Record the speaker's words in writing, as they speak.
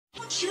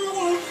That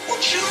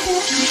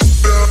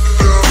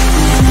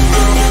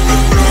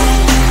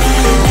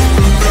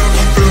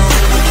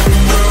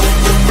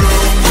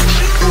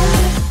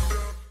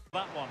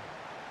one.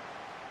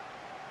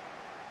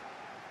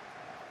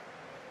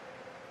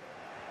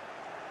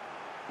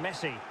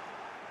 Messi.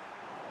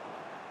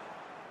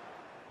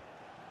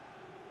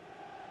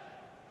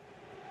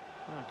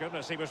 Oh,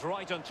 goodness, he was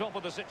right on top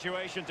of the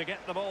situation to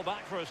get the ball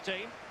back for his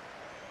team.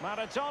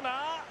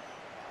 Maradona.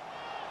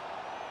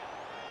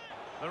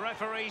 The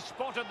referee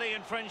spotted the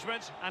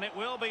infringement, and it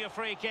will be a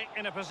free kick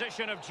in a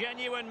position of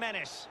genuine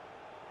menace.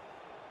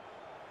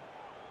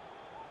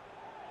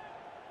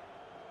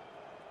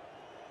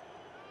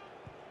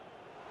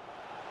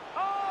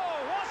 Oh,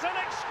 what an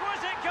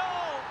exquisite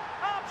goal!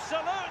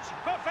 Absolute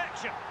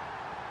perfection.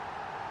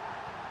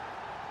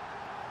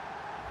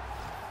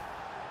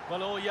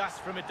 Well, all you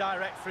ask from a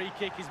direct free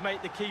kick is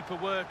make the keeper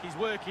work. He's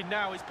working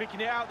now, he's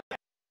picking it out.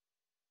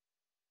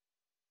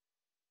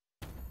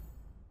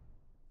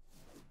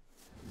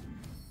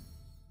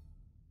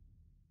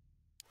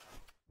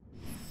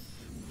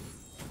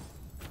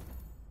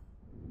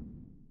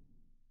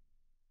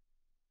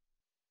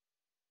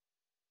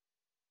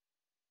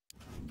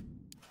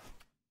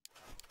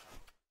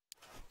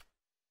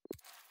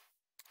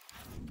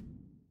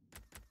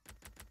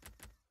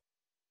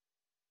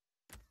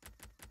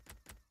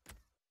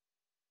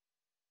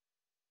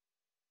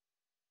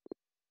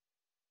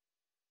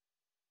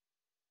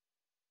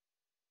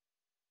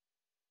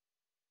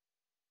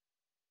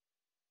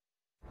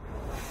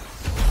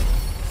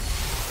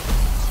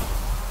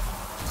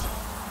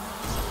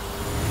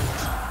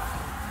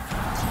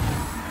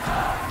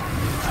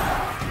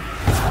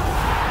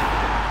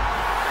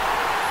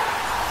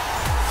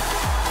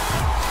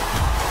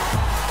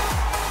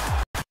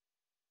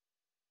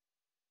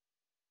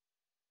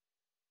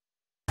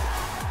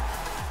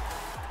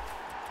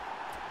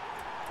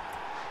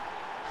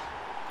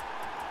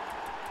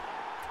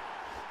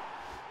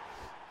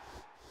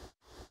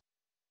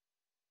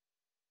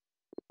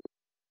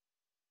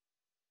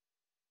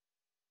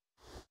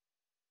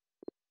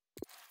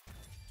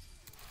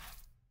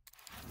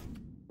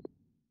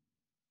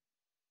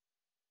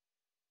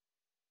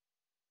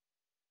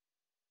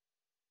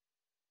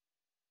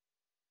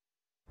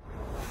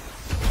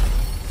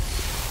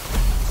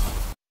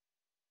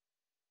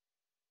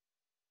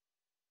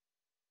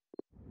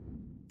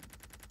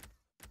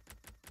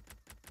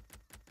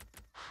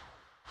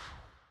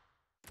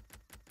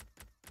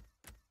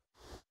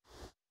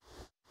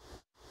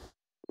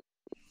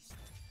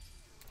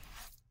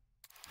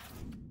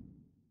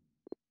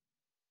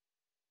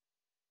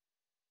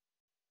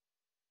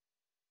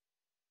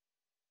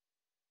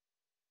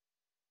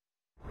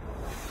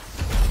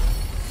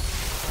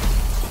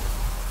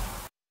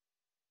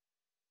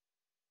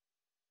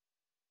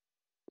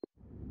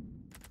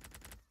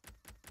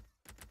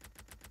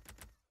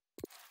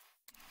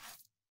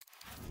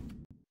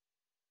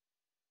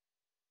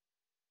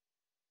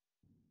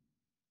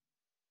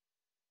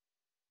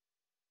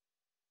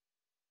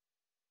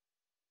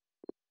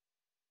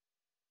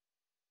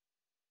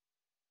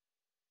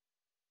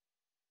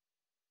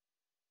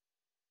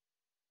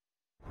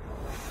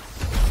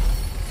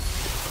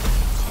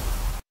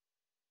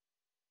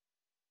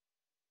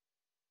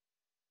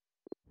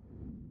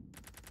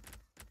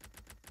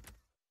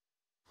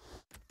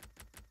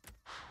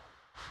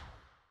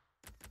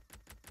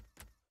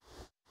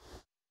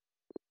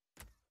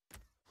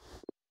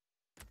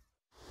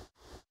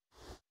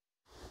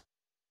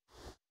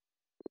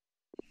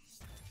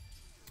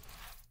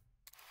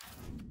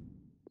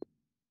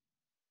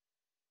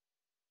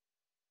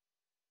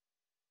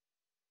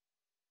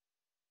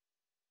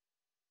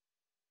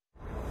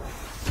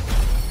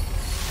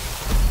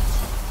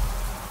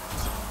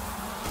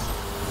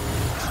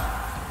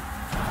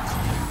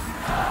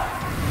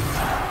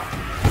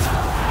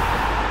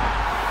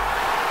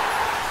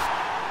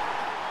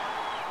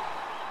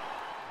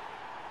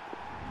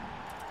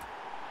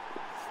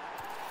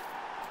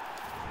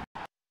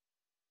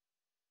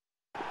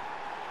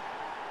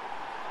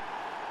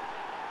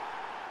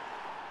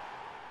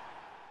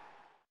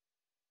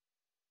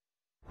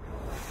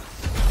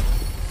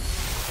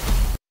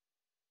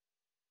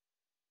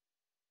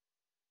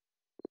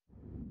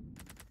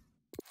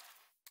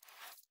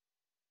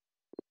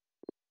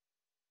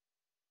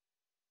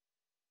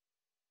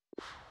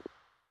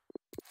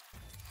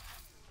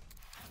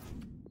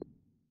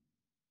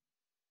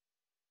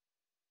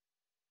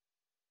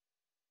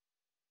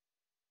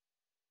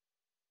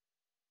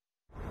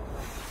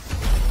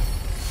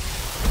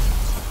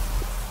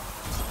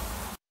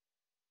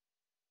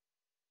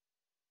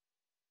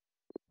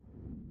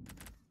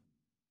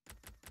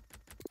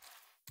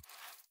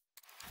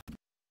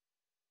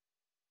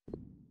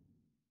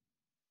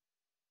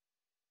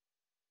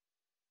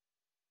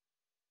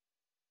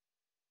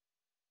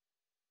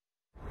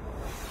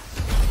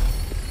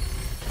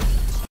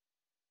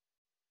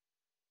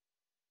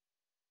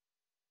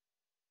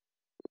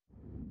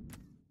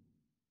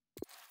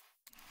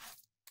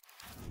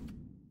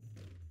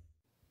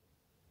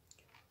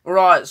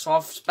 Right, so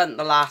I've spent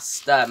the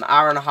last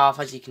hour and a half,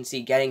 as you can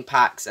see, getting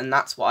packs, and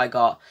that's what I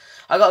got.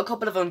 I got a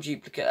couple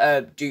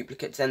of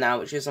duplicates in there,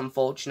 which is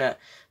unfortunate.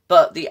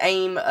 But the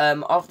aim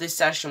of this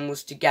session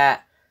was to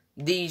get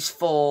these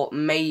 4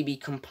 maybe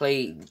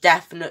complete.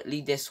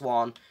 Definitely this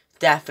one.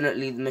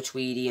 Definitely the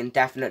Matuidi, and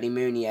definitely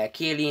Munier.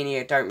 Chiellini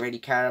I don't really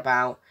care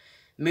about.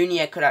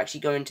 Munier could actually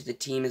go into the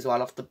team as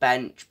well off the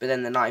bench, but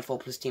then the 94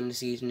 plus team of the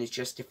season is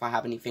just if I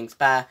have anything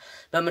spare.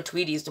 But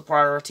Matuidi is the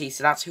priority,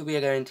 so that's who we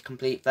are going to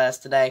complete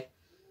first today.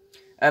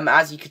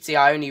 As you can see,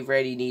 I only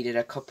really needed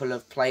a couple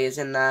of players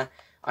in there.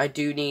 I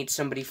do need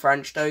somebody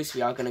French though, so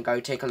we are going to go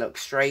take a look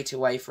straight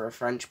away for a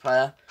French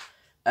player.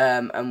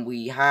 And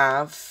we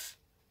have...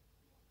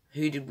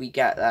 Who did we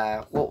get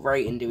there? What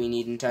rating do we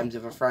need in terms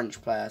of a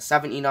French player?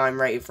 79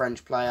 rated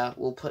French player.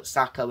 We'll put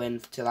Sacco in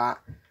to that.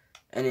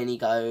 And in he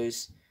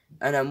goes.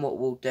 And then what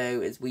we'll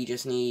do is we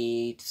just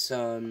need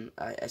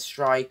a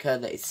striker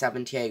that is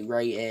 78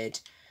 rated.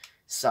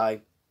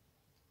 So,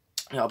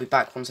 I'll be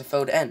back once I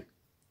filled it in.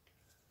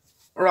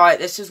 Right,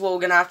 this is what we're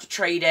going to have to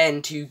trade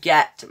in to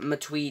get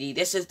Matuidi.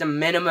 This is the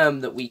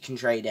minimum that we can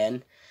trade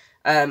in.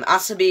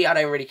 Asabi, I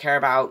don't really care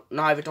about.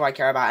 Neither do I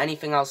care about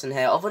anything else in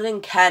here. Other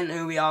than Ken,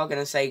 who we are going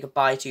to say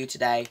goodbye to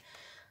today.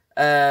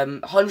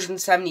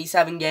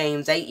 177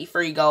 games,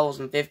 83 goals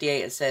and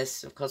 58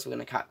 assists. Of course, we're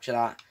going to capture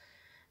that.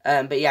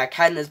 But yeah,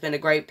 Ken has been a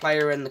great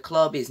player in the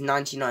club. He's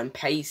 99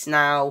 pace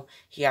now.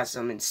 He has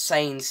some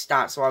insane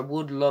stats. So I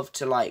would love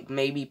to, like,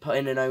 maybe put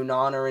in an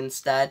Onana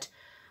instead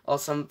or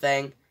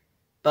something.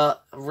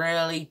 But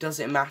really, does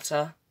it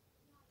matter?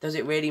 Does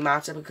it really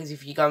matter? Because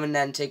if you go and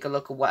then take a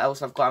look at what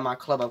else I've got in my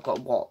club, I've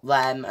got,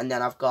 them. And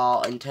then I've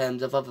got, in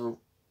terms of other,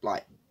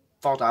 like,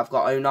 fodder, I've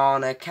got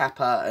Onana,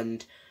 Kepa,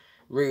 and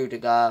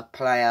Rudiger,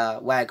 Player,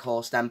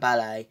 Weghorst,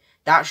 Dembele.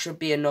 That should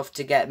be enough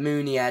to get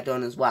Munier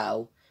done as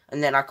well.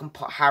 And then I can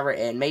put Harrod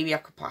in. Maybe I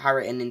could put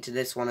Harrod in into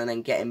this one and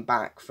then get him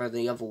back for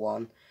the other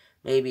one.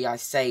 Maybe I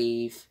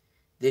save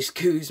this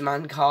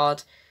Guzman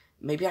card.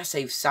 Maybe I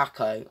save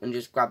Sacco and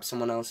just grab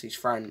someone else who's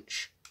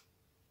French.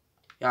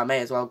 Yeah, I may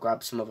as well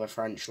grab some other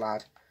French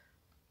lad.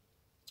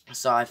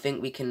 So I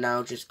think we can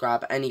now just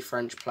grab any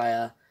French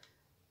player.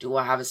 Do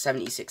I have a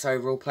 76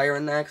 overall player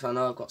in there? Because I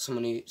know I've got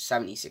someone who's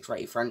 76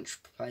 rated French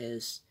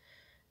players.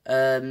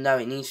 No,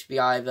 it needs to be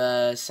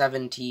either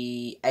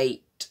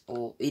 78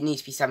 or it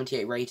needs to be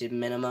 78 rated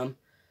minimum.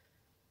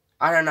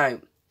 I don't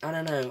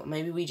know.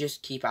 Maybe we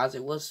just keep it as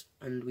it was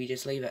and we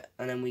just leave it.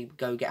 And then we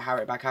go get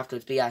Harriet back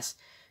afterwards. But yes,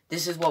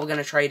 this is what we're going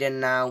to trade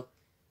in now.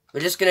 We're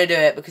just going to do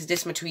it because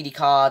this Matuidi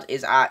card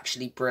is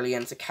actually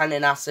brilliant. So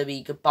Kenan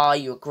Asabi, goodbye.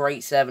 You're a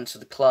great servant to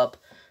the club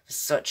for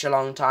such a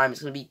long time.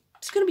 It's going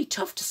to be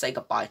tough to say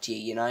goodbye to you,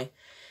 you know.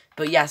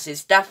 But yes,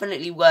 it's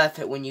definitely worth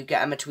it when you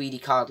get a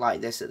Matuidi card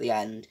like this at the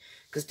end.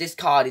 Because this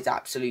card is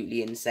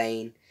absolutely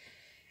insane.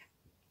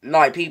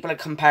 Like, people are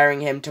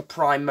comparing him to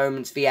Prime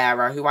Moments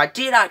Vieira, who I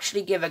did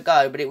actually give a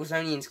go, but it was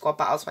only in squad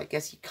battles, so I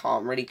guess you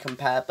can't really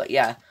compare. But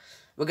yeah,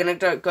 we're going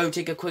to go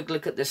take a quick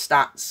look at the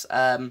stats.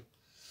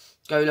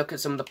 Go look at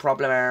some of the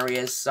problem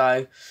areas.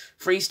 So,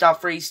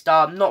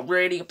 3-star, not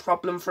really a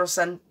problem for a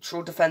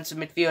central defensive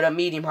midfielder.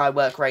 Medium-high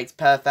work rates,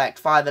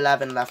 perfect.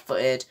 5'11",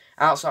 left-footed.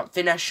 Outside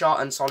finesse shot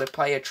and solid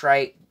player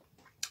trait.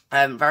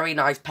 Very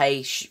nice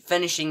pace.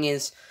 Finishing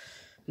is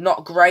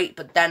not great,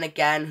 but then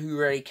again, who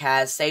really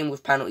cares? Same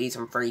with penalties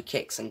and free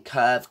kicks and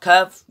curve.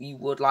 Curve, you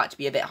would like to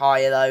be a bit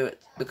higher, though,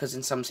 because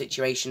in some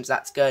situations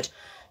that's good.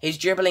 His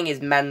dribbling is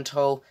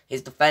mental,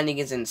 his defending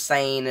is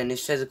insane, and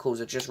his physicals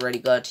are just really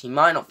good. He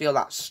might not feel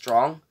that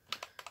strong.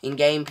 In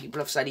game, people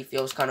have said he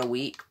feels kind of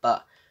weak,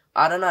 but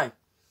I don't know.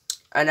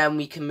 And then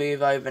we can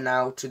move over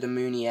now to the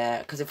Munier,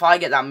 because if I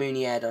get that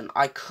Munier done,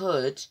 I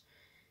could,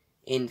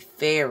 in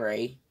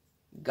theory,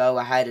 go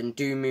ahead and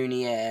do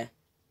Munier,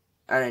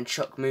 and then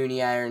chuck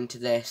Munier into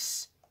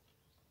this.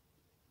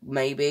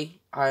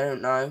 Maybe. I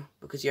don't know.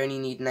 Because you only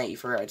need an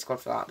 83 rated squad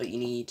for that. But you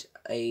need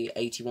a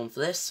 81 for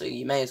this. So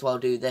you may as well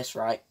do this,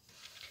 right?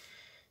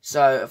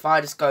 So if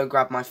I just go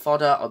grab my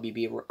fodder, I'll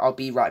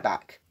be right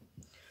back.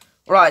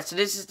 Right, so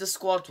this is the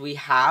squad we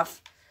have.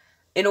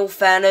 In all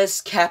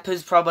fairness,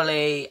 Kepa's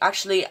probably...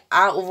 Actually,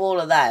 out of all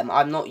of them,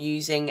 I'm not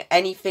using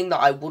anything that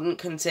I wouldn't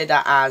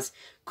consider as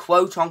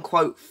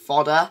quote-unquote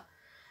fodder.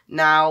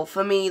 Now,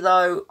 for me,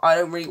 though, I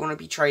don't really want to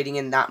be trading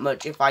in that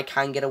much if I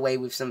can get away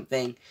with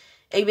something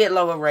a bit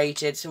lower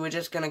rated. So we're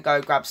just going to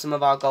go grab some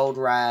of our gold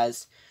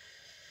rares.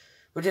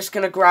 We're just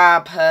going to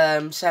grab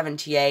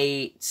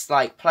 78s,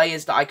 like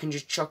players that I can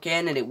just chuck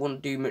in and it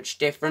wouldn't do much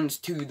difference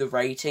to the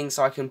rating.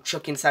 So I can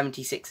chuck in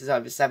 76s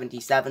over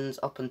 77s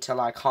up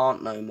until I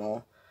can't no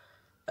more.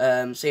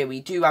 So yeah, we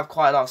do have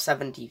quite a lot of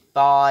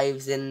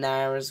 75s in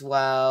there as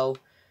well.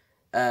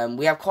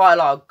 We have quite a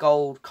lot of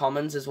gold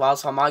commons as well,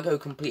 so I might go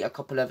complete a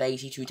couple of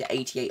 82 to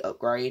 88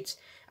 upgrades.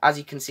 As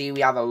you can see,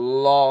 we have a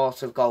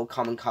lot of gold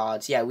common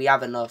cards. Yeah, we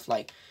have enough,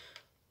 like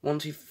 1,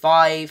 2,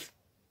 5,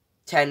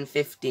 10,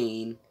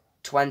 15,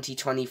 20,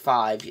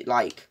 25,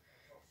 like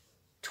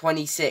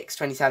 26,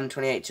 27,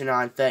 28,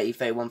 29, 30,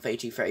 31,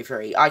 32,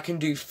 33. I can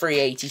do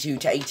 382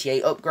 to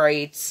 88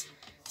 upgrades.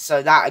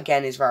 So that,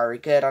 again, is very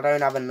good. I don't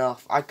have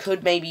enough. I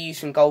could maybe use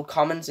some gold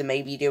commons and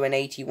maybe do an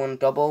 81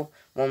 double.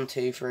 1,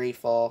 2, 3,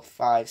 4,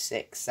 5,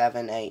 6,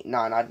 7, 8,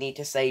 9. I'd need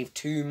to save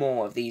 2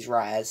 more of these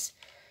rares.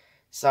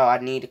 So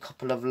I'd need a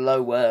couple of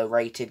lower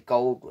rated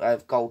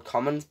gold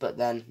commons, but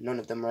then none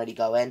of them really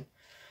go in.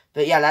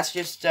 But yeah, let's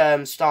just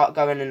start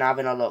going and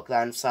having a look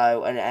then.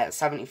 So, and at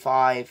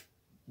 75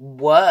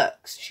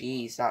 works.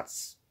 Jeez,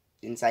 that's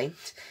insane.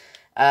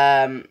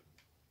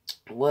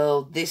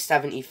 Will this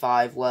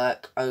 75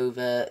 work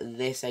over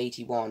this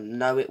 81?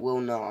 No, it will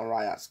not.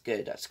 Alright, that's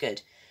good. That's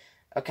good.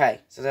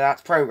 Okay, so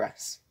that's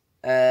progress.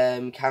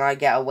 Can I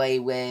get away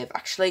with...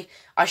 Actually,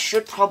 I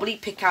should probably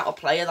pick out a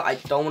player that I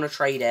don't want to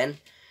trade in.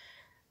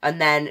 And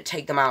then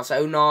take them out.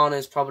 So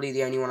Onana's probably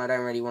the only one I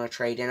don't really want to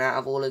trade in out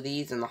of all of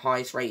these. And the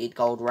highest rated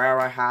gold rare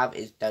I have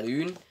is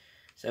Darun.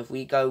 So if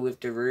we go with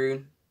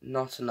Darun,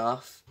 not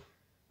enough.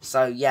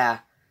 So yeah,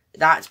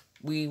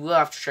 we will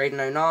have to trade in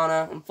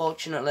Onana,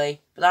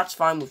 unfortunately. But that's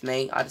fine with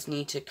me. I just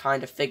need to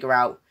kind of figure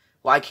out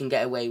what I can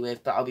get away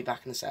with. But I'll be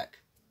back in a sec.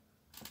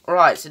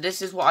 Alright, so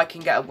this is what I can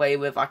get away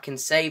with. I can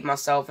save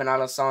myself an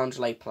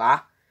Alessandro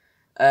Pla.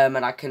 And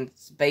I can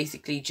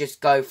basically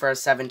just go for a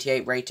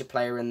 78 rated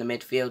player in the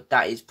midfield.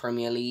 That is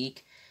Premier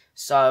League.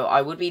 So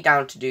I would be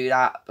down to do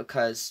that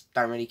because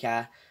don't really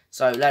care.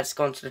 So let's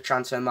go into the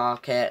transfer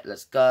market.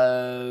 Let's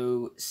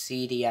go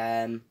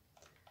CDM.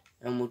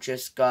 And we'll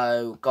just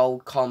go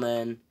Gold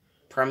Common,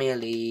 Premier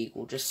League.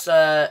 We'll just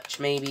search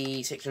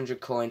maybe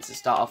 600 coins to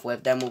start off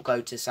with. Then we'll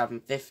go to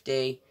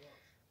 750.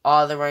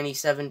 Are there only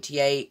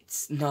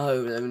 78s? No,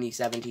 only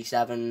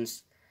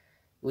 77s.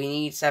 We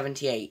need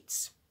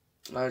 78s.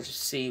 I'll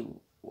just see,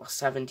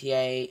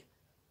 78,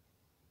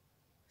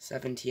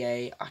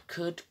 I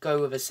could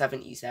go with a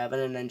 77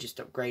 and then just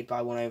upgrade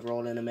by 1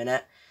 overall in a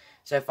minute.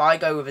 So if I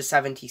go with a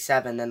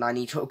 77, then I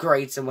need to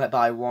upgrade somewhere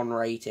by 1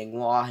 rating.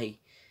 Why?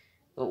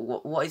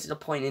 What is the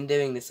point in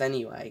doing this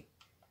anyway?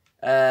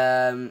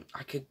 I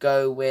could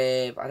go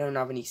with, I don't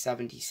have any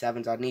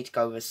 77s, I'd need to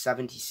go with a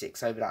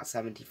 76 over that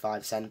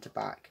 75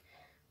 centre-back.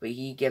 But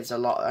he gives a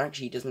lot,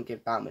 actually he doesn't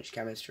give that much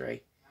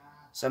chemistry.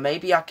 So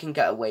maybe I can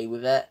get away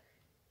with it.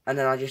 And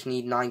then I just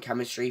need 9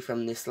 chemistry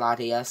from this lad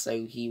here,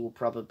 so he will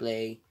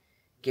probably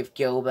give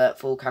Gilbert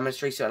full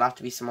chemistry, so it'll have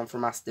to be someone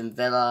from Aston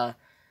Villa.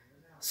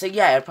 So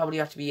yeah, it'll probably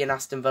have to be an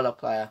Aston Villa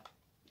player.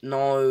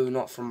 No,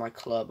 not from my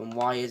club, and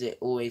why is it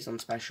always on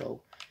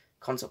special?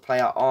 Concert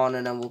player on,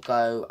 and then we'll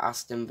go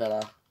Aston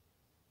Villa.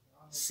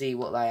 See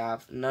what they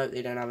have. No,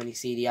 they don't have any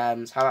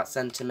CDMs. How about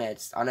centre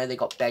mids? I know they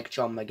got Big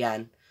John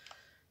McGinn.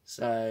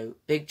 So,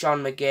 Big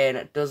John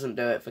McGinn doesn't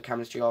do it for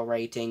chemistry or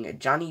rating.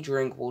 Johnny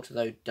Drinkwater,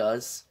 though,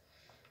 does.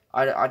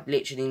 I'd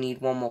literally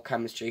need 1 more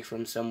chemistry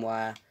from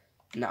somewhere.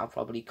 And that'll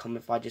probably come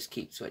if I just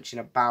keep switching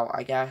about,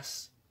 I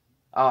guess.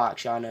 Oh,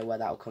 actually, I know where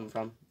that'll come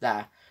from.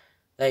 There.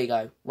 There you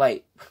go.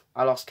 Wait,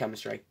 I lost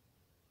chemistry.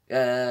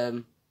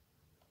 I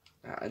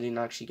didn't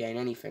actually gain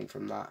anything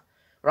from that.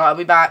 Right, I'll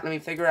be back. Let me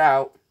figure it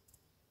out.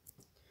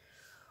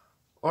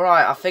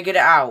 Alright, I figured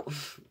it out.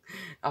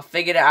 I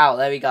figured it out.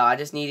 There we go. I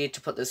just needed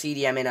to put the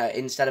CDM in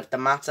instead of the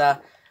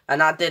matter.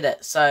 And that did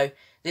it. So...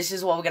 this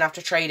is what we're going to have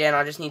to trade in.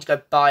 I just need to go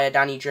buy a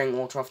Danny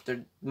Drinkwater off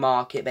the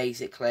market,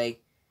 basically.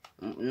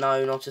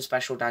 No, not a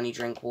special Danny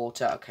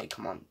Drinkwater. Okay,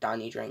 come on.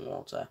 Danny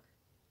Drinkwater.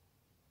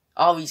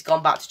 Oh, he's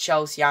gone back to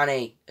Chelsea,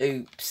 Annie.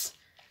 Oops.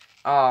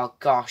 Oh,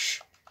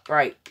 gosh.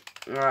 Great.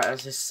 Alright,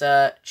 let's just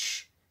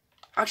search.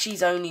 Actually,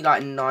 he's only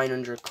like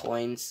 900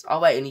 coins.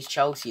 Oh, wait, and he's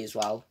Chelsea as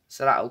well.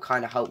 So that will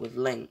kind of help with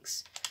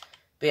links.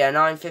 But yeah,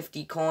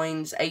 950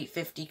 coins.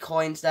 850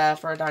 coins there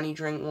for a Danny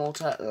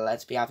Drinkwater.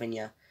 Let's be having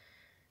you.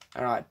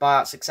 Alright,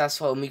 buyout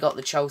successful, and we got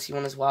the Chelsea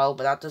one as well,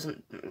 but that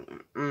doesn't...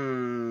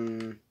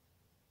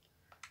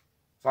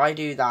 If I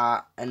do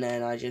that, and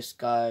then I just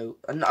go...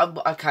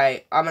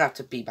 okay, I'm going to have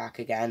to be back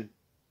again.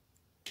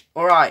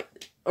 Alright,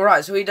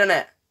 so we've done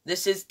it.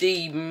 This is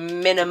the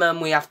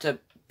minimum we have to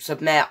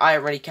submit. I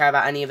don't really care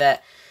about any of it.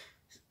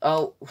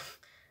 Oh,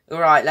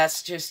 alright,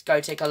 let's just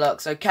go take a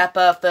look. So,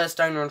 Kepa, first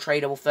owner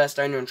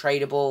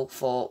untradeable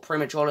for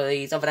pretty much all of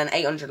these, other than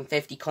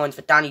 850 coins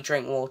for Danny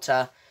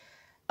Drinkwater.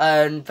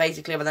 And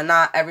basically, other than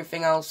that,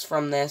 everything else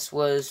from this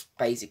was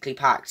basically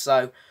packed.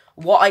 So,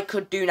 what I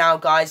could do now,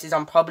 guys, is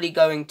I'm probably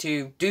going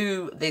to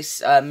do this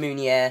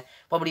Mounier.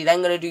 Probably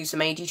then going to do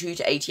some 82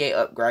 to 88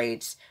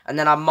 upgrades. And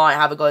then I might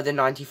have a go at the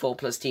 94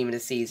 plus team of the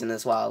season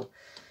as well.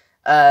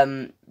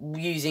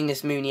 Using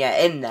this Mounier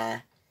in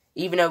there.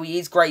 Even though he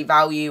is great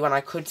value and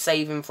I could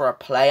save him for a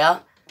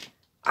player.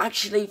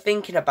 Actually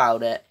thinking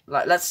about it,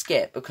 like, let's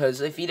skip,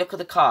 because if you look at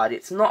the card,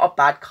 it's not a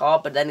bad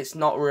card, but then it's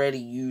not really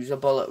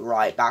usable at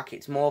right back.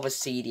 It's more of a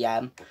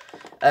CDM.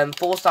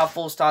 4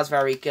 star is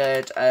very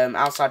good.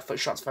 Outside foot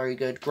shot's very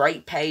good.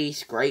 Great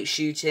pace, great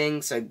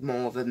shooting, so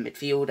more of a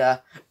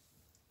midfielder.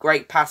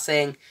 Great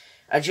passing.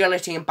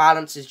 Agility and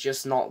balance is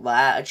just not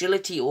there.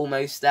 Agility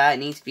almost there. It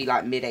needs to be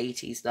like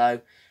mid-80s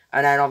though.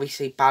 And then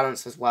obviously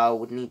balance as well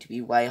would need to be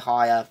way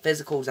higher.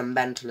 Physicals and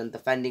mental and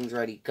defending's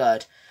really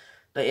good.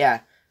 But yeah.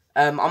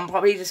 I'm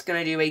probably just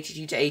going to do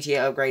 82 to 88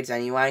 upgrades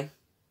anyway.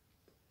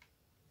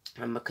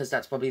 because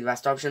that's probably the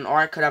best option. Or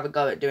I could have a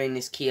go at doing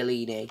this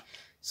Chiellini.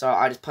 So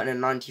I just put in a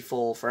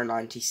 94 for a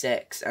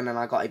 96, and then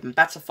I got even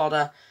better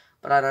fodder.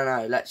 But I don't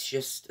know,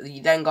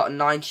 you then got a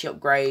 90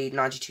 upgrade,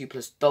 92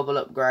 plus double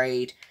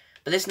upgrade.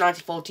 But this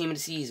 94 team of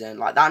the season,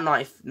 like that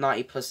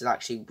 90 plus is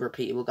actually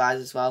repeatable, guys,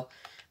 as well.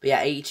 But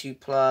yeah, 82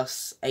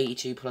 plus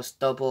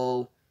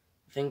double.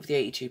 I think for the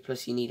 82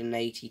 plus you need an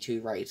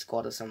 82 rated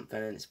squad or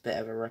something, and it's a bit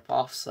of a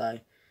rip-off, so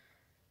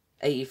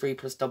 83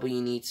 plus double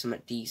you need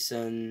something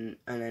decent,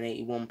 and then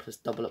 81 plus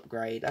double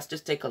upgrade. Let's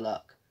just take a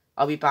look.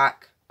 I'll be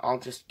back. I'll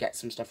just get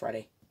some stuff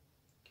ready.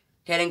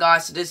 Okay then,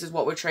 guys, so this is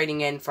what we're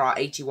trading in for our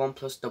 81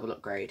 plus double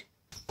upgrade.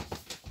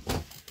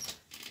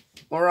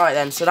 Alright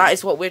then, so that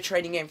is what we're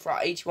trading in for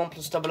our 81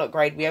 plus double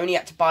upgrade. We only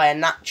had to buy a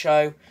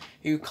Nacho,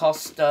 who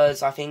cost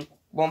us, I think,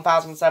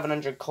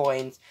 1,700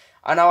 coins.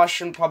 I know I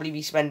shouldn't probably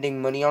be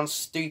spending money on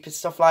stupid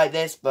stuff like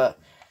this, but,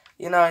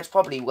 you know, it's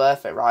probably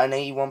worth it, right? An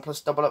 81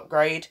 plus double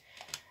upgrade.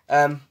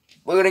 We're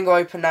going to go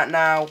open that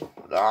now.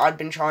 I've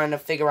been trying to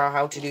figure out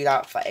how to do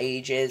that for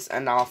ages,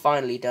 and now I've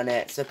finally done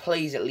it. So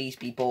please at least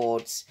be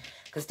boards,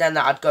 because then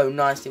that would go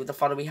nicely with the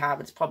fodder we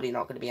have. It's probably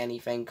not going to be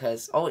anything,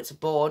 because, oh, it's a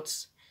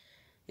boards.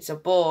 It's a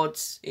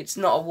boards. It's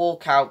not a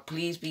walkout.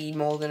 Please be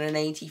more than an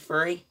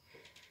 83.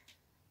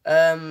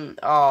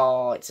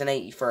 Oh, it's an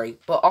 83.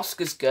 But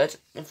Oscar's good.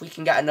 If we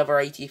can get another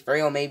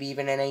 83, or maybe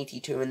even an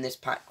 82 in this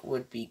pack,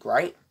 would be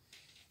great.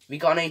 We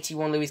got an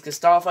 81 Luis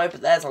Gustavo,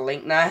 but there's a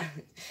link there.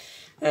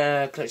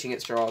 Clutching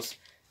at straws.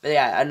 But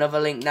yeah,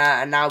 another link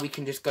there, and now we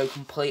can just go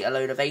complete a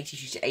load of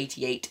 82 to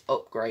 88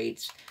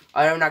 upgrades.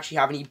 I don't actually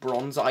have any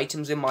bronze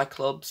items in my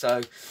club, so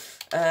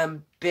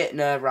bit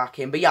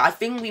nerve-wracking. But yeah, I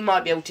think we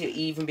might be able to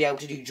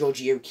do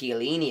Giorgio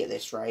Chiellini at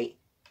this rate.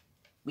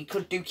 We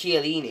could do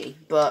Chiellini,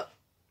 but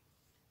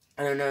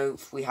I don't know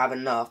if we have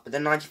enough. But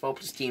the 94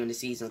 plus team in the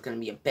season is going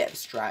to be a bit of a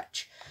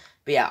stretch.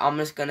 But yeah, I'm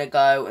just going to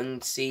go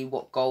and see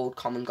what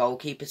common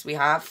goalkeepers we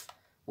have.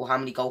 Or how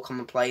many gold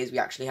common players we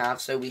actually have.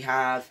 So we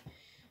have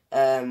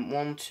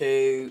 1,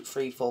 2,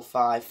 3, 4,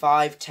 5,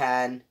 5,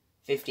 10,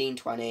 15,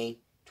 20,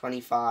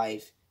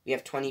 25. We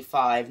have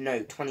 25,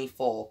 no,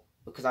 24.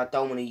 Because I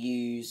don't want to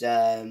use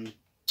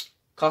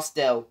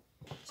Costil.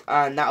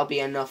 And that'll be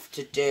enough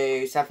to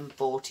do 7,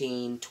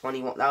 14,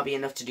 21. That'll be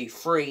enough to do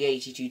 3,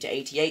 82 to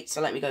 88.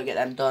 So let me go get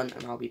them done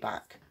and I'll be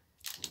back.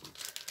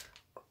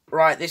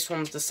 Right, this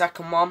one's the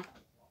second one.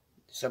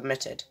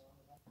 Submitted.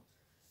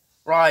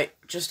 Right,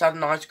 just had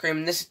an ice cream,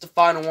 and this is the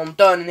final one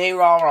done, and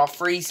here are our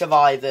 3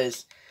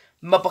 survivors.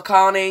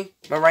 Mabakani,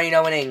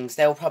 Moreno, and Ings.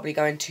 They'll probably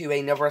go into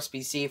another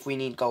SBC if we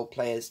need gold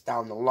players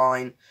down the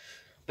line.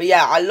 But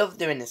yeah, I love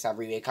doing this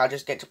every week. I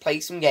just get to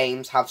play some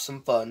games, have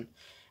some fun,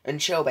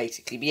 and chill,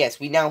 basically. But yes,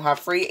 we now have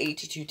 3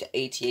 82 to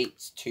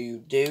 88s to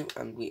do,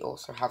 and we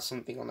also have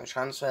something on the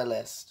transfer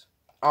list.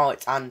 Oh,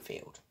 it's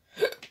Anfield.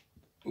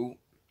 Ooh.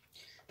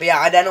 But yeah,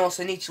 I then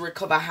also need to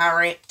recover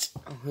Harriet,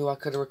 who I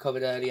could have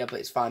recovered earlier, but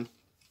it's fine.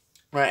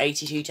 Right,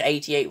 82 to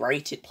 88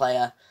 rated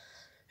player.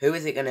 Who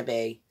is it going to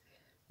be?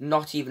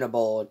 Not even a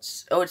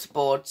boards. Oh, it's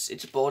boards.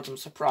 It's boards. I'm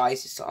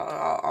surprised.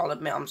 I'll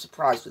admit I'm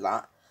surprised with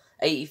that.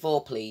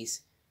 84,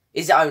 please.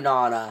 Is it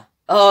Onana?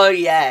 Oh,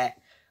 yeah.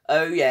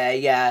 Oh, yeah,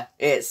 yeah.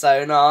 It's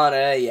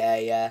Onana. Yeah,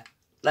 yeah.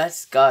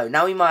 Let's go.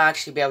 Now we might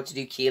actually be able to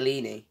do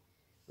Chiellini,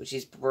 which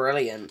is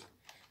brilliant.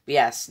 But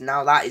yes,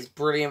 now that is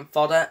brilliant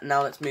fodder.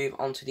 Now let's move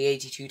on to the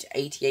 82 to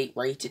 88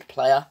 rated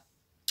player.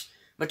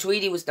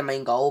 Matuidi was the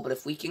main goal, but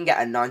if we can get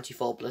a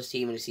 94 plus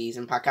team in the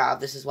season pack out of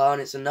this as well,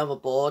 and it's another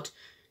board,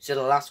 so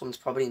the last one's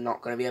probably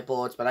not going to be a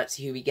board, but let's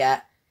see who we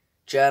get.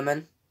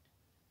 German.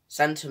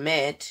 Centre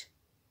mid.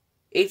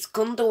 It's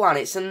Gundogan,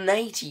 it's an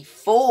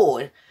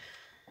 84.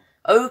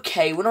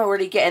 Okay, we're not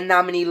really getting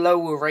that many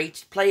lower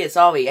rated players,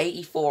 are we?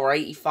 84 or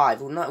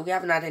 85. We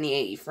haven't had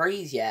any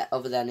 83s yet,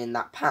 other than in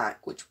that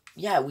pack, which,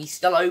 yeah, we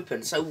still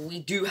open, so we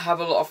do have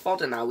a lot of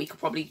fodder now. We could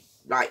probably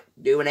like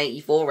do an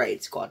 84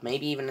 rated squad,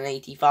 maybe even an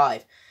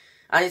 85.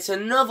 And it's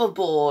another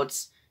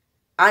boards,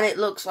 and it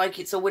looks like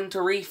it's a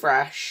winter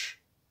refresh.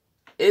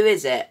 Who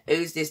is it?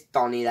 Who's this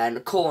Donny then?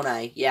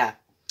 Cornet, yeah.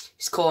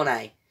 It's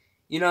Cornet.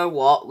 You know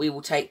what? We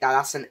will take that.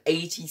 That's an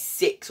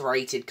 86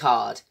 rated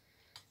card.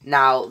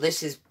 Now,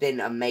 this has been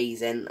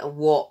amazing.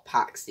 What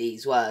packs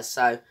these were.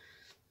 So,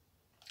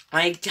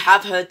 I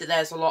have heard that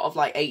there's a lot of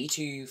like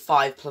 82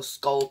 5 plus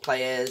gold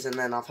players, and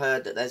then I've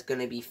heard that there's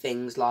going to be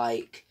things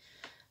like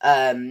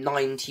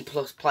 90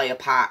 plus player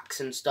packs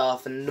and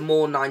stuff, and the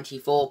more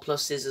 94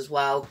 pluses as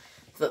well.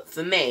 But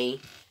for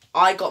me,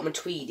 I got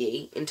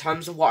Matuidi. In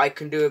terms of what I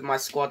can do with my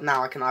squad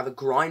now, I can either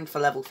grind for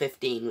level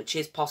 15, which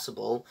is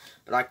possible,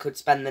 but I could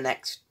spend the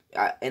next,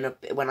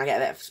 when I get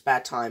a bit of spare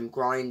time,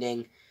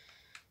 grinding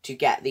to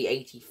get the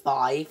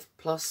 85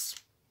 plus.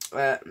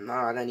 No,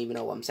 I don't even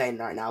know what I'm saying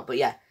right now, but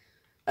yeah.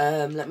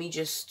 Let me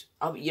just,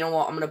 you know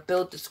what, I'm going to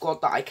build the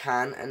squad that I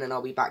can, and then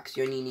I'll be back, because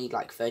you only need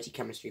like 30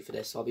 chemistry for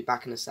this, so I'll be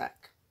back in a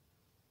sec.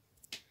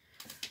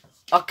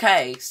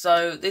 Okay,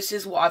 so this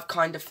is what I've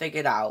kind of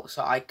figured out.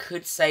 So I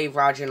could say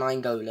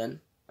Rajan Golan,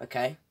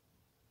 okay?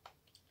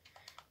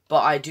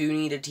 But I do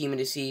need a team of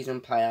the season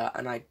player,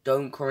 and I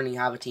don't currently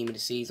have a team of the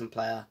season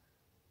player.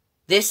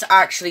 This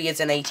actually is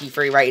an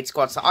 83 rated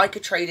squad, so I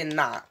could trade in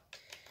that.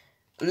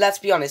 Let's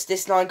be honest,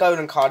 this 9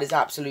 golden card is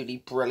absolutely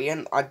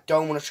brilliant. I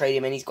don't want to trade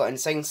him in. He's got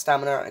insane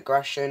stamina and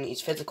aggression.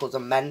 His physicals are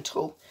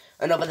mental.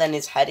 And other than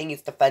his heading,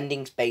 his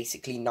defending's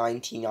basically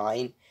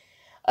 99.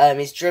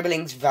 His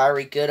dribbling's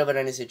very good, other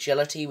than his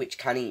agility,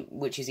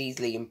 which is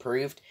easily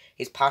improved.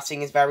 His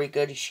passing is very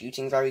good, his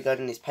shooting's very good,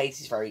 and his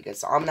pace is very good.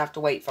 So I'm going to have to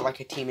wait for like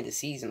a team of the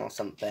season or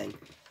something.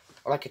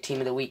 Or like a team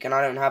of the week, and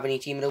I don't have any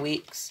team of the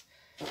weeks.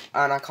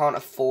 And I can't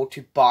afford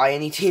to buy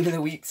any team of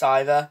the weeks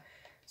either.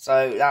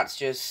 So that's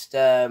just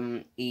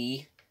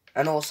E.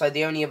 And also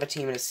the only other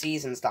team of the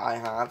seasons that I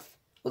have,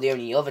 or the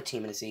only other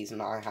team of the season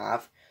that I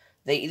have,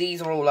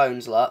 these are all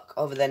loans, luck,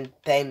 other than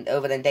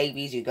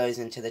Davies, who goes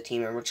into the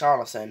team, and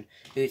Richarlison,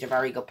 who's a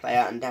very good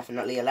player and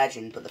definitely a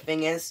legend. But the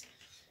thing is,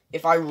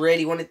 if I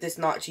really wanted this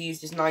night to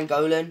use this 9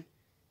 Golan,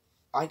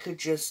 I could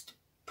just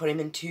put him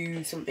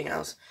into something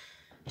else.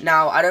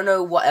 Now, I don't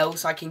know what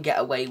else I can get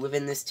away with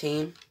in this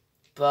team,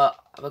 but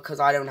because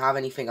I don't have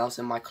anything else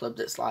in my club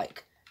that's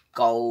like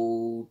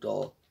gold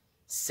or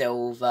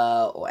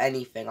silver or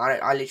anything,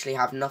 I literally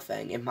have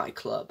nothing in my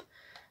club.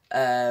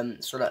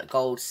 So like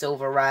gold,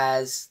 silver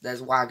rares,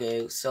 there's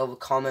Wagyu, silver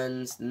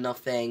commons,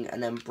 nothing,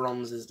 and then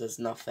bronzes, there's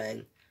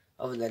nothing,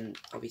 other than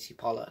obviously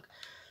Pollock.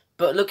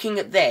 But looking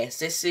at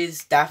this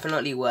is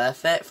definitely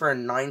worth it for a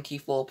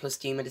 94 plus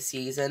team of the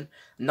season.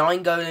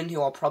 9 Golan,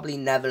 who I'll probably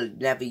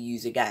never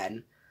use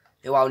again,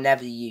 who I'll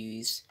never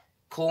use.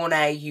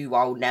 Cornet, who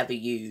I'll never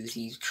use,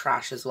 he's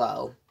trash as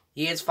well.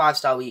 He is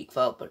 5-star weak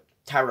foot, but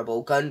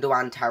terrible.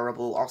 Gundogan,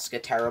 terrible. Oscar,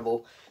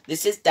 terrible.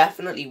 This is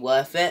definitely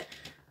worth it,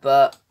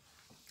 but...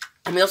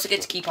 And we also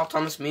get to keep our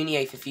Thomas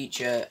Meunier for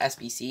future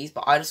SBCs,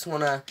 but I just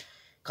want to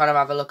kind of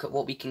have a look at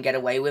what we can get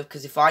away with,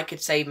 because if I could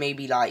save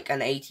maybe like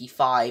an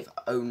 85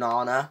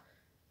 Onana,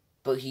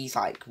 but he's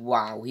like,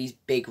 wow, he's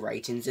big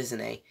ratings, isn't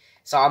he?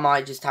 So I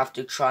might just have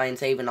to try and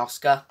save an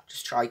Oscar,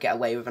 just try get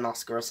away with an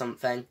Oscar or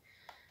something.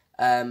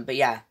 But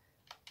yeah,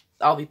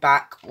 I'll be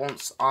back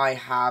once I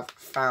have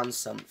found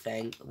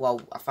something.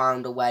 Well, I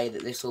found a way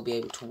that this will be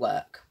able to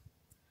work.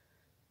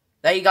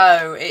 There you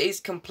go, it is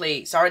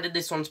complete. Sorry that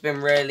this one's been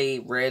really,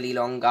 really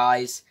long,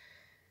 guys.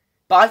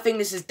 But I think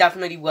this is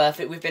definitely worth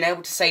it. We've been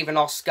able to save an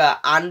Oscar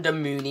and a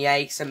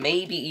Meunier, so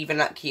maybe even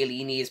that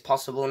Chiellini is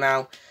possible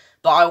now.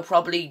 But I'll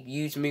probably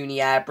use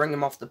Meunier, bring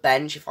him off the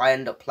bench if I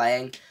end up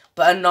playing.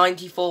 But a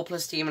 94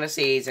 plus team in a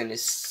season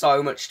is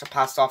so much to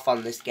pass off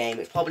on this game.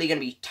 It's probably going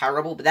to be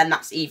terrible, but then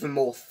that's even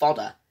more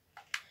fodder.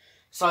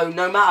 So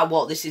no matter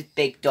what, this is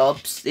big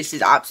dubs. This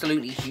is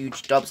absolutely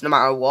huge dubs no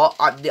matter what.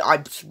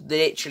 I've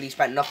literally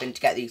spent nothing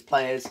to get these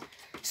players.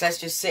 So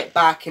let's just sit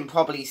back and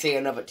probably see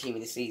another team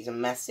of the season.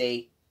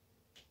 Messi.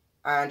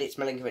 And it's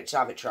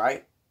Milinkovic-Savic,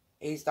 right?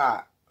 Who's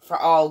that?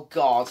 Oh,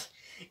 God.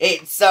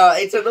 It's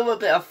another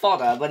bit of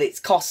fodder, but it's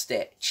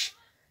Kostic.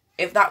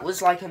 If that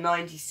was like a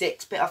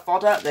 96 bit of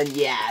fodder, then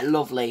yeah,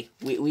 lovely.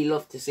 We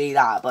love to see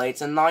that. But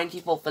it's a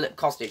 94 Philip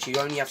Kostic, who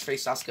only has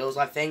 3-star skills,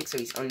 I think, so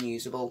he's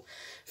unusable.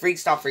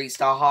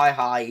 3-star,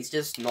 high. He's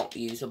just not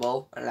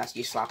usable, unless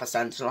you slap a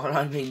centre on.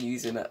 I mean,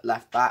 use him at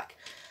left back.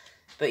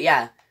 But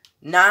yeah,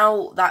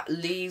 now that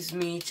leaves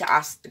me to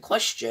ask the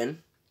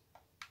question,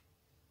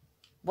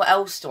 what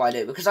else do I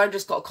do? Because I've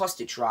just got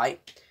Kostic,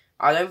 right?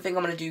 I don't think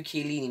I'm going to do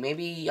Chiellini.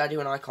 Maybe I do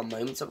an Icon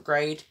Moments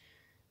upgrade.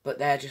 But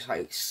they're just,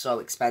 like, so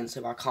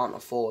expensive. I can't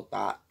afford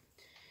that.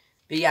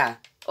 But, yeah.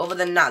 Other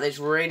than that, there's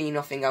really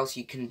nothing else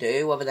you can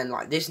do. Other than,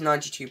 like, this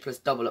 92 plus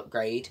double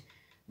upgrade.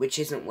 Which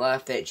isn't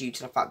worth it due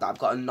to the fact that I've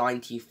got a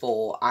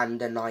 94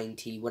 and a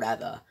 90,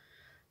 whatever.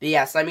 But,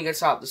 yeah, so let me go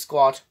start the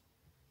squad.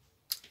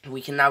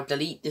 We can now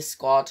delete this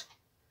squad.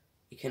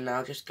 We can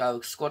now just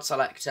go squad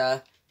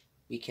selector.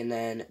 We can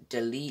then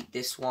delete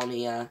this one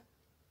here.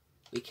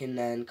 We can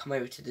then come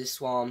over to this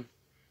one.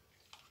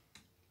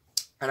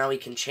 And now we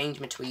can change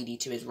Matuidi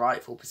to his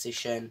rightful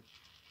position.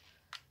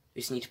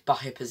 We just need to buy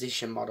a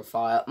position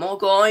modifier. More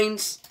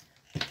coins!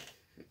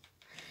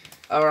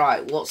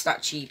 Alright, what's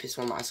that cheapest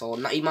one that I saw?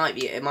 It might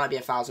be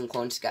 1,000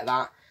 coins to get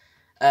that.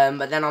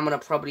 But then I'm going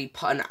to probably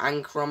put an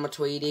anchor on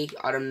Matuidi.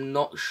 I'm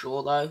not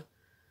sure though.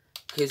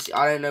 Because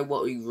I don't know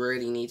what we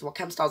really need. What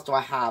chem styles do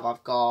I have?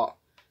 I've got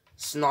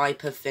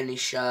sniper,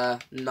 finisher.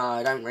 No,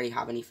 I don't really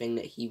have anything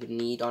that he would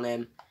need on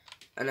him.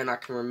 And then I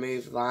can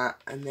remove that.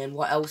 And then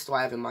what else do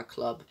I have in my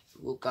club?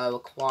 We'll go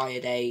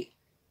acquired a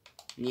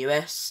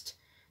newest.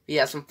 But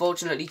yes,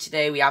 unfortunately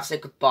today we have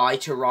said goodbye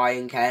to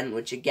Ryan Kent,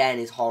 which again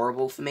is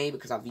horrible for me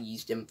because I've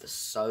used him for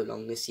so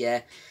long this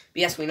year. But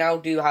yes, we now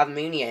do have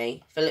Meunier,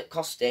 Philip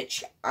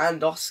Kostic,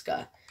 and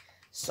Oscar.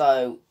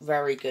 So,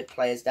 very good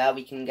players there.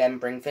 We can again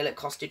bring Philip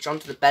Kostic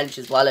onto the bench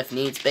as well if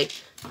needs be,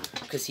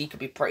 because he could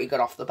be pretty good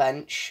off the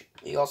bench.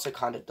 He also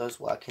kind of does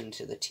work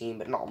into the team,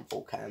 but not on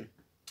full chem.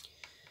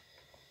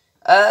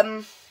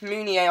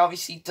 Meunier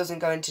obviously doesn't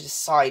go into the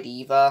side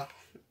either.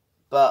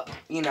 But,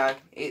 you know,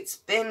 it's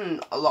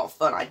been a lot of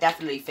fun. I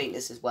definitely think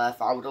this is worth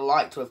it. I would have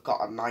liked to have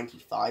got a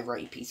 95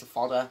 rated piece of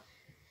fodder.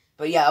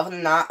 But yeah, other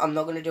than that, I'm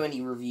not going to do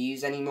any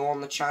reviews anymore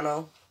on the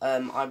channel.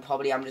 I'm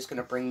just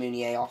going to bring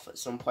Meunier off at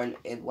some point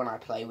when I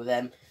play with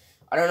him.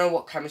 I don't know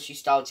what chemistry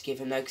style to give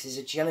him, though, because his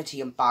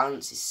agility and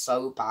balance is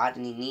so bad,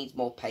 and he needs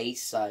more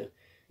pace, so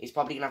he's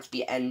probably going to have to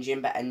be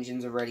engine, but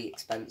engines are really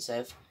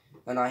expensive,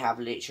 and I have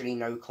literally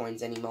no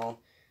coins anymore.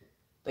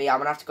 But yeah, I'm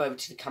going to have to go over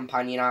to the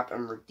companion app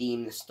and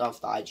redeem the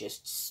stuff that I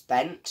just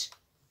spent.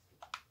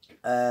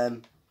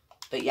 But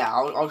yeah,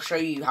 I'll show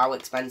you how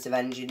expensive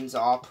engines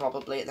are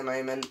probably at the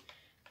moment.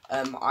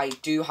 I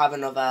do have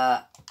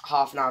another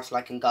half an hour till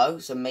I can go,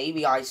 so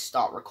maybe I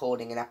start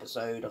recording an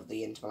episode of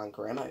the Inter Milan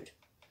career mode.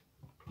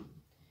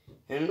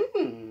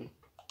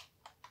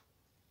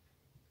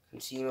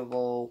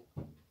 Consumable,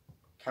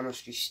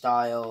 chemistry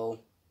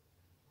style,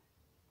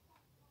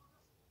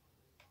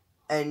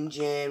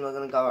 engine, we're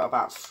going to go at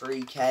about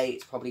 3k,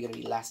 it's probably going to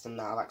be less than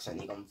that, I've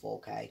accidentally gone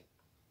 4k.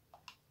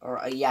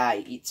 Alright, yeah,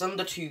 it's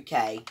under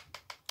 2k,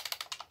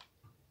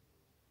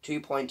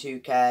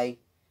 2.2k,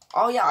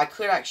 oh yeah, I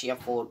could actually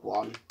afford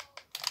one.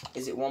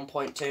 Is it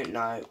 1.2?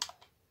 No.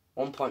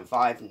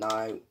 1.5?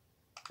 No.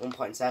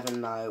 1.7?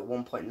 No.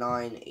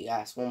 1.9?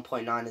 Yes,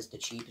 1.9 is the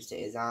cheapest it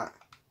is at.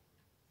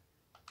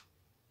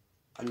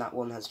 And that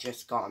one has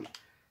just gone.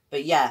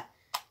 But yeah,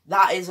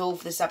 that is all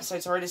for this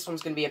episode. Sorry, this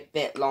one's going to be a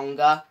bit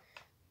longer.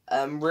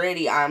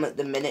 Really am at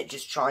the minute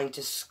just trying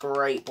to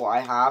scrape what I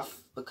have,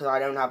 because I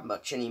don't have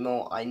much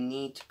anymore. I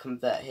need to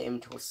convert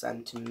him to a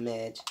centre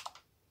mid.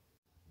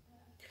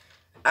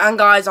 And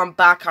guys, I'm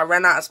back. I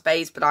ran out of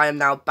space, but I am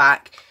now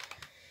back.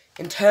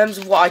 In terms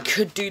of what I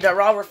could do,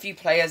 there are a few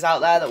players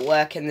out there that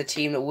work in the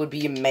team that would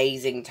be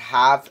amazing to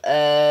have.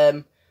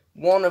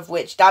 One of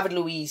which, David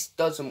Luiz,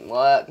 doesn't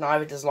work.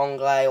 Neither does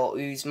Longley or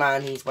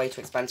Uzman. He's way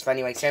too expensive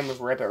anyway. Same with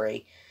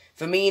Ribery.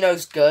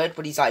 Firmino's good,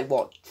 but he's like,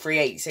 what,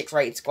 386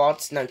 rated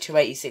squads? No,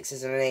 286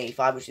 is an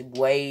 85, which is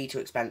way too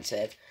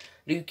expensive.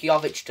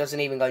 Lukijovic doesn't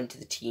even go into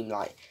the team.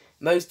 Like,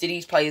 most of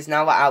these players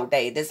now are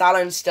outdated. This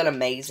Allen's still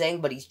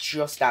amazing, but he's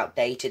just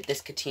outdated.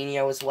 This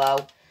Coutinho as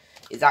well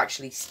is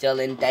actually still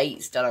in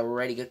date. Still a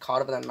really good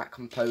card other than that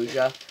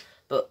Composure.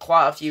 But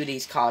quite a few of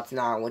these cards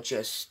now are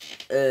just,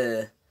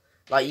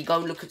 like, you go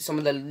look at some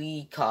of the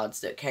league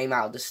cards that came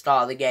out at the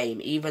start of the game.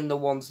 Even the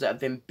ones that have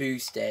been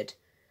boosted.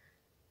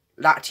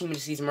 That Team of the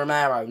Season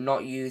Romero,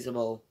 not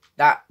usable.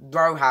 That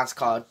Rojas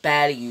card,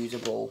 barely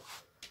usable.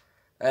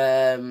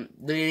 The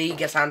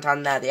Liga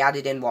Santander, they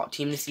added in, what,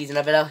 Team of the Season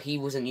of Villa? He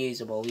wasn't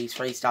usable. He's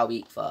 3-star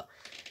weak foot.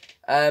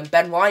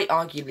 Ben White,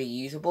 arguably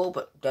usable,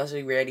 but does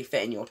he really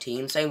fit in your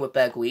team? Same with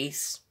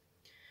Berghuis.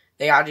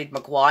 They added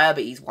Maguire,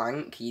 but he's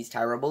wank. He's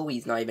terrible.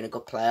 He's not even a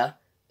good player.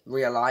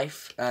 Real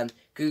life.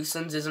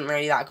 Goossens isn't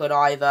really that good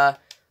either.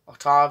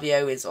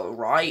 Otavio is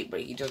alright,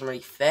 but he doesn't really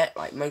fit.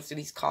 Like, most of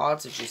these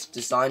cards are just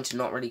designed to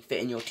not really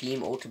fit in your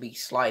team, or to be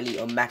slightly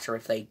unmeta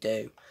if they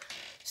do.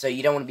 So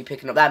you don't want to be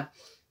picking up them.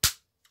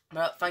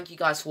 But thank you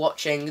guys for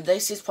watching.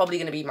 This is probably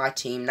going to be my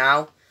team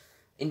now.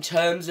 In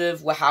terms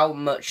of how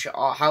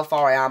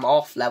far I am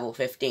off level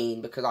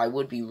 15, because I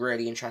would be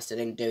really interested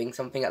in doing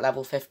something at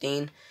level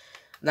 15.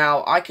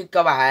 Now, I could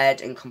go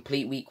ahead and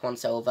complete week 1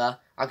 silver.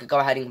 I could go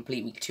ahead and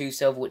complete week 2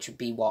 silver, which would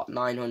be, what,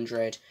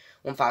 900,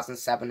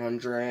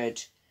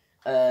 1,700,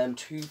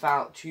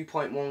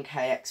 2.1k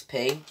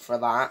XP for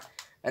that.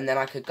 And then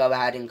I could go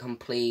ahead and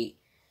complete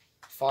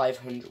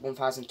 500,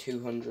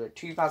 1,200,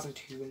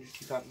 2,200,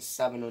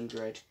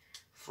 2,700,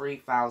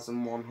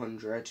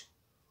 3,100.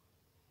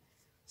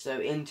 So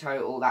in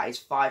total, that is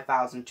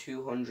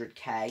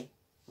 5,200k,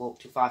 well,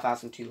 to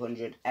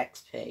 5,200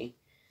 XP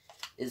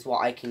is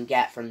what I can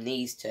get from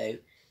these two.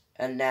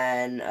 And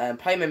then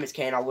Play Mimics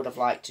Kane I would have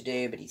liked to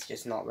do, but he's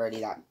just not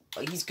really that...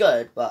 He's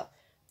good, but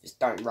just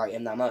don't rate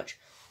him that much.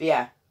 But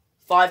yeah,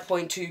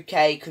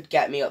 5.2k could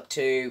get me up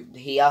to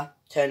here.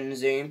 Turn and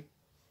zoom.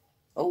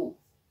 Oh.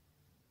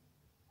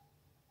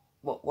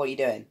 What are you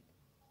doing?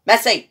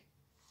 Messi!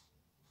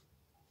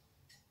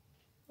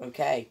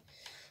 Okay.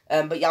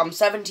 But yeah, I'm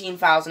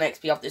 17,000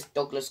 XP off this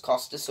Douglas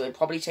Costa, so it'd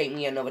probably take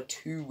me another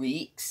 2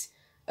 weeks,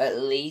 at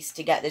least,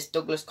 to get this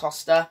Douglas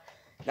Costa.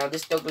 Now,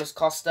 this Douglas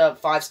Costa,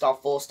 5-star,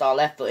 4-star,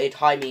 left-footed,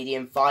 high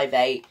medium,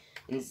 5'8",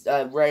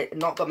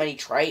 not got many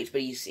traits, but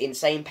he's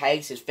insane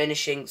pace, his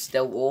finishing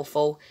still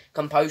awful.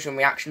 Composure and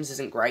reactions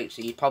isn't great,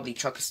 so you'd probably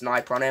chuck a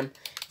sniper on him.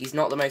 He's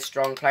not the most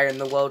strong player in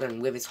the world,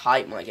 and with his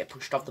height, might get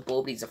pushed off the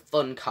ball, but he's a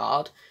fun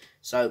card,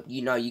 so,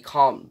 you know, you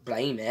can't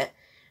blame it.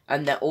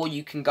 And then, or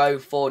you can go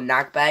for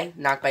Nagbe.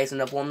 Nagbe is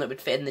another one that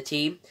would fit in the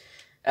team.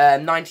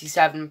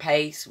 97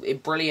 pace,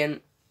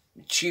 brilliant.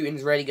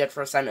 Shooting's really good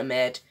for a centre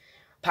mid.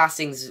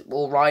 Passing's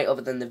alright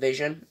other than the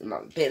vision.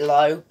 A bit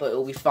low, but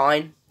it'll be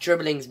fine.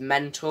 Dribbling's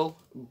mental.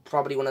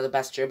 Probably one of the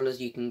best dribblers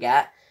you can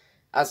get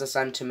as a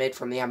centre mid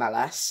from the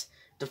MLS.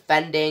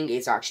 Defending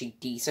is actually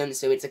decent,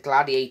 so it's a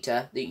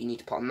gladiator that you need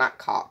to put on that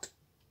card.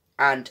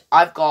 And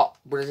I've got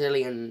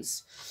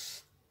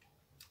Brazilians.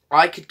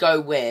 I could go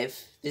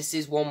with... This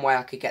is one way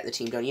I could get the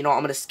team done. You know what?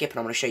 I'm going to skip and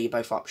I'm going to show you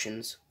both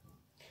options.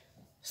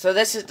 So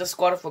this is the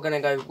squad if we're going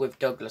to go with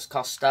Douglas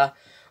Costa.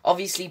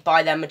 Obviously,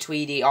 by then,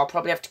 Matuidi, I'll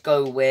probably have to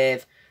go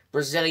with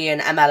Brazilian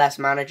MLS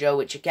manager,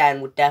 which,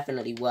 again, would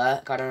definitely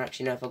work. I don't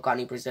actually know if I've got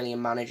any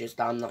Brazilian managers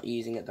that I'm not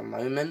using at the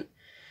moment.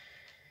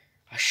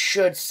 I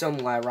should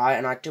somewhere, right?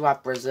 And I do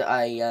have Brazil,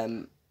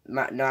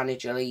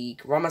 manager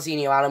league.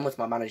 Romazinho Allen was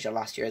my manager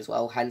last year as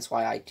well, hence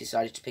why I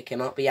decided to pick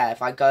him up. But yeah,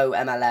 if I go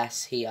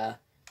MLS here,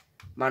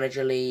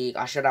 manager league,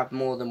 I should have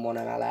more than one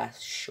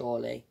MLS,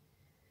 surely.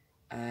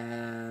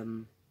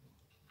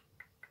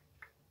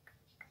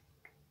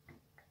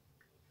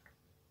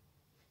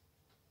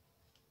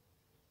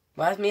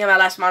 Where's my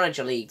MLS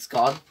manager leagues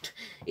gone?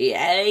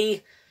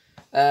 EA?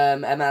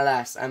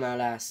 MLS.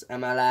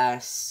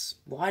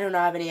 Why don't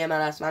I have any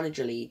MLS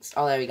manager leagues?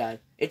 Oh, there we go.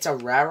 It's a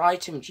rare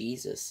item,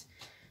 Jesus.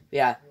 But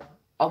yeah.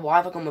 Oh, why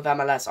have I gone with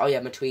MLS? Oh,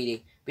 yeah,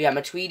 Matuidi. But yeah,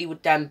 Matuidi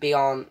would then be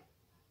on...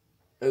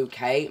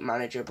 Okay,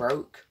 manager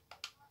broke.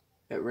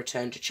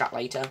 Return to chat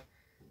later.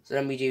 So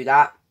then we do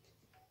that.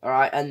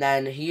 Alright, and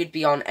then he'd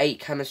be on 8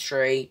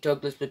 chemistry.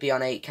 Douglas would be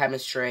on 8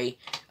 chemistry.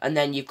 And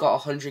then you've got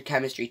a 100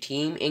 chemistry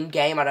team.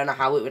 In-game, I don't know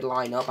how it would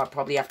line up. I'd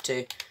probably have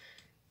to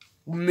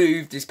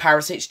move this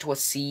Perisic to a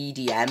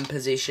CDM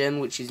position,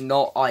 which is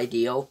not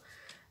ideal.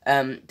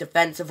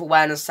 Defensive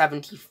awareness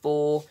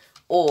 74.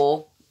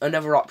 Or,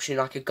 another option,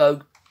 I could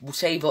go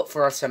save up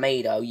for a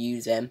Semedo,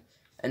 use him.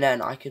 And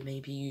then I could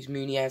maybe use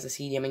Munier as a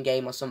CDM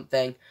in-game or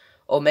something.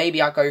 Or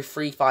maybe I go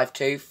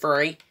 3-5-2,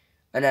 3.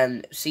 And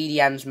then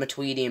CDM's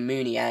Matuidi and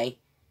Munier.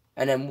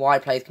 And then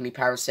wide players can be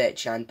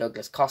Perisic and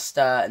Douglas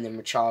Costa. And then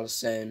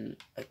Richarlison,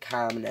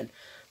 Cam. And then...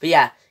 But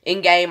yeah,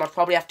 in-game, I'd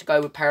probably have to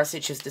go with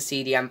Perisic as the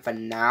CDM for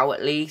now,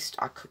 at least.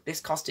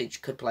 This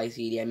Kostic could play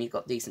CDM. He's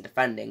got decent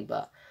defending.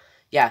 But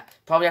yeah,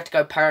 probably have to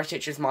go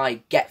Perisic as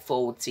my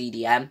get-forward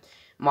CDM.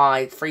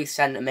 My 3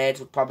 centre mids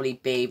would probably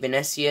be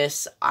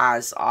Vinicius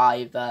as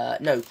either...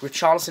 No,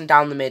 Richarlison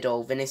down the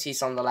middle,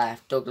 Vinicius on the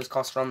left, Douglas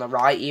Costa on the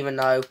right. Even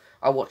though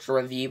I watched a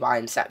review by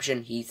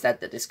Inception, he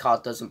said that this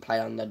card doesn't play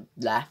on the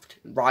left,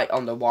 right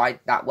on the wide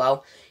that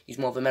well. He's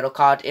more of a middle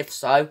card. If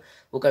so,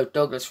 we'll go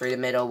Douglas through the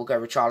middle, we'll go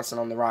Richarlison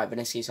on the right,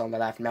 Vinicius on the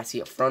left, Messi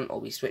up front.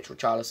 Or we switch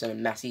Richarlison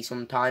and Messi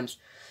sometimes.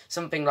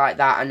 Something like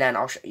that, and then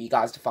I'll show you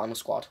guys the final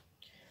squad.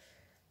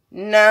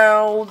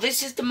 Now,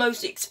 this is the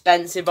most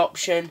expensive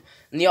option,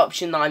 and the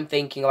option that I'm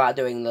thinking about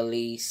doing the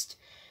least.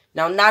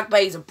 Now,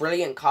 Nagbe is a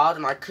brilliant card,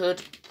 and I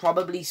could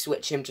probably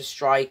switch him to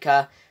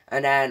striker,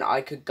 and then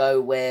I could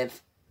go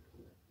with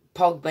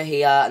Pogba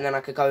here, and then I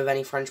could go with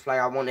any French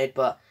player I wanted,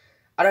 but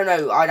I don't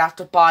know, I'd have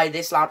to buy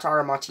this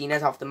Lautaro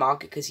Martinez off the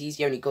market, because he's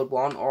the only good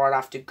one, or I'd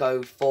have to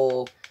go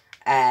for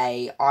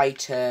a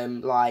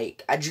item,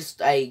 like,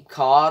 just a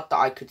card that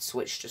I could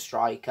switch to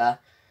striker.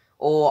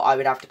 Or I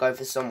would have to go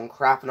for someone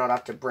crap and I'd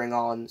have to bring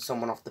on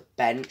someone off the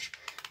bench.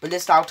 But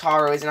this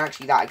Lautaro isn't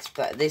actually that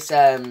expensive. This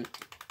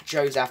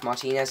Joseph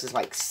Martinez is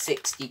like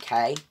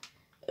 60k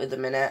at the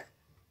minute.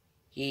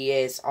 He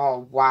is,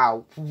 oh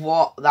wow,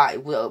 what,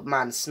 that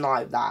man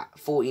sniped that.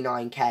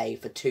 49k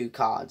for 2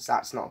 cards,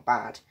 that's not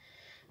bad.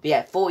 But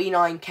yeah,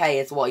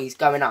 49k is what he's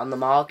going at on the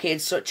market.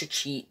 It's such a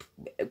cheap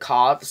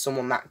card for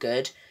someone that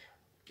good.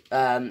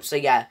 So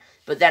yeah,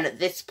 but then at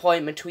this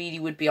point,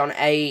 Matuidi would be on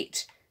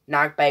 8.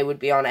 Nagbe would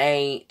be on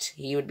 8,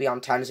 he would be on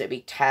 10, so it would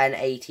be 10,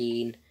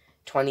 18,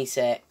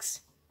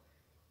 26,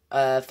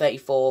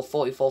 34,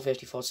 44,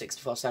 54,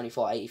 64,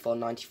 74, 84,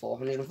 94,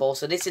 104.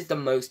 So this is the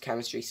most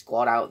chemistry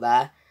squad out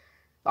there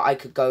that I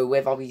could go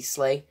with,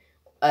 obviously.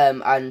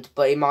 But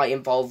it might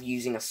involve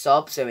using a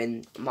sub, so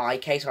in my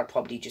case, I'd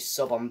probably just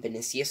sub on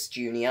Vinicius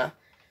Jr.,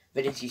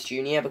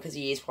 because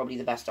he is probably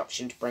the best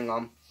option to bring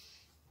on.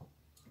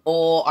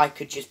 Or I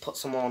could just put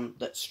someone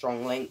that's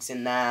strong links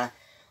in there,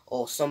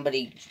 or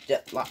somebody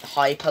that, like,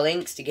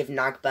 hyperlinks to give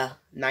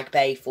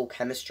Nagbe full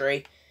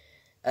chemistry.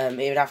 It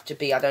would have to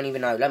be, I don't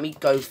even know. Let me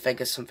go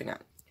figure something out.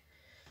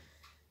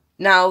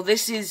 Now,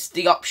 this is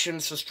the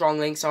options for strong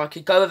links. So I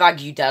could go with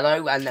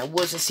Agudelo, and there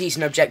was a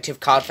season objective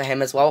card for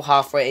him as well.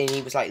 Halfway in,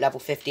 he was like level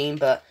 15,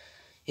 but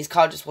his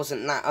card just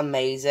wasn't that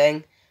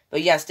amazing.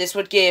 But yes, this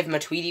would give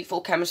Matuidi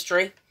full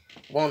chemistry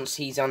once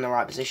he's on the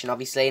right position,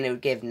 obviously. And it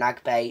would give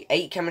Nagbe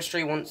 8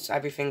 chemistry once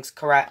everything's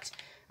correct.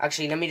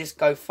 Actually, let me just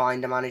go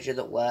find a manager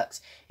that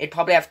works. It'd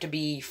probably have to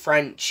be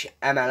French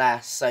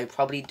MLS, so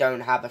probably don't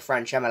have a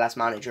French MLS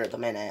manager at the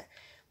minute.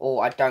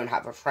 Or I don't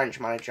have a French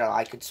manager,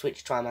 I could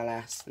switch to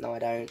MLS. No, I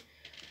don't.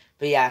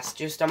 But yes,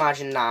 just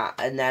imagine that.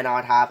 And then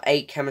I'd have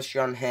 8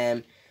 chemistry on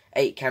him,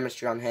 8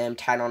 chemistry on him,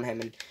 10 on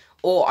him.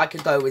 Or I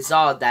could go with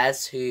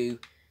Zardes, who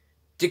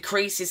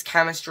decreases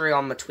chemistry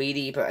on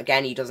Matuidi, but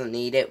again, he doesn't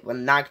need it.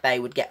 When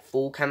Nagbe would get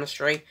full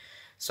chemistry.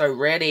 So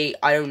really,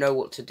 I don't know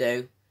what to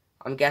do.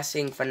 I'm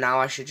guessing for now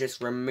I should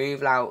just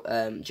remove out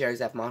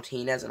Joseph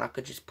Martinez and I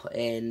could just put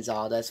in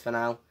Zardes for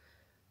now.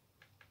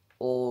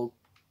 Or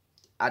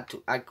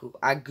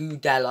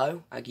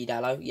Agudelo,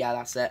 yeah,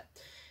 that's it.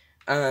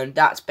 And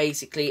that's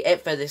basically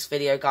it for this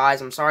video,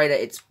 guys. I'm sorry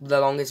that it's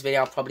the longest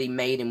video I've probably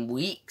made in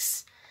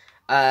weeks.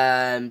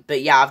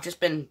 But yeah, I've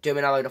just been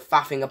doing a load of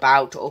faffing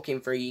about,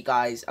 talking for you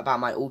guys about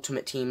my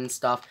ultimate team and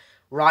stuff.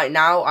 Right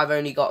now, I've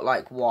only got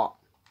like, what,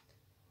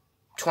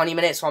 20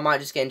 minutes, so I might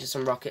just get into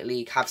some Rocket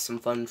League, have some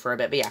fun for a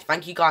bit. But yeah,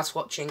 thank you guys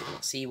for watching, and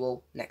I'll see you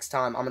all next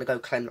time. I'm going to go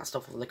claim that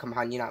stuff with the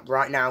companion app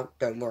right now,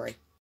 don't worry.